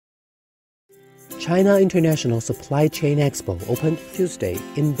China International Supply Chain Expo opened Tuesday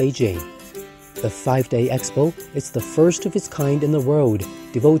in Beijing. The 5-day expo is the first of its kind in the world,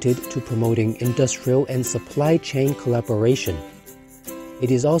 devoted to promoting industrial and supply chain collaboration. It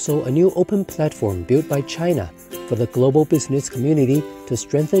is also a new open platform built by China for the global business community to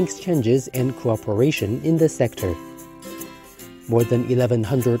strengthen exchanges and cooperation in the sector. More than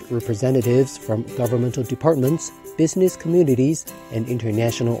 1,100 representatives from governmental departments, business communities, and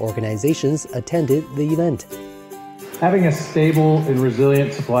international organizations attended the event. Having a stable and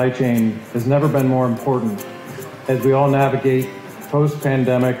resilient supply chain has never been more important as we all navigate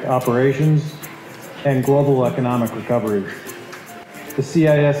post-pandemic operations and global economic recovery. The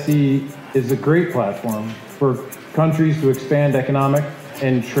CISC is a great platform for countries to expand economic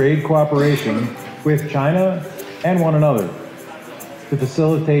and trade cooperation with China and one another, to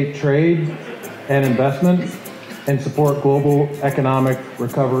facilitate trade and investment and support global economic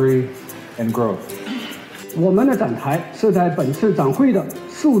recovery and growth. 我们的展台设在本次展会的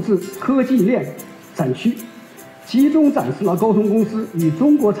数字科技链展区，集中展示了高通公司与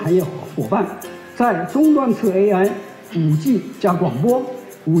中国产业伙伴在终端侧 AI、5G 加广播、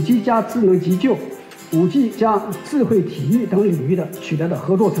5G 加智能急救、5G 加智慧体育等领域的取得的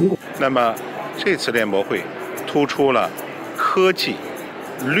合作成果。那么这次联博会突出了科技、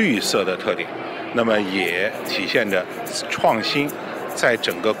绿色的特点，那么也体现着创新在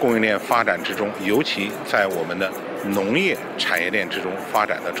整个供应链发展之中，尤其在我们的农业产业链之中发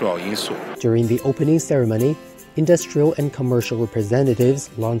展的重要因素。During the opening ceremony, industrial and commercial representatives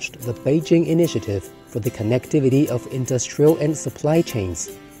launched the Beijing Initiative for the connectivity of industrial and supply chains.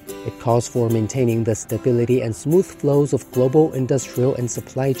 It calls for maintaining the stability and smooth flows of global industrial and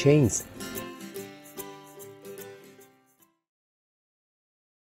supply chains.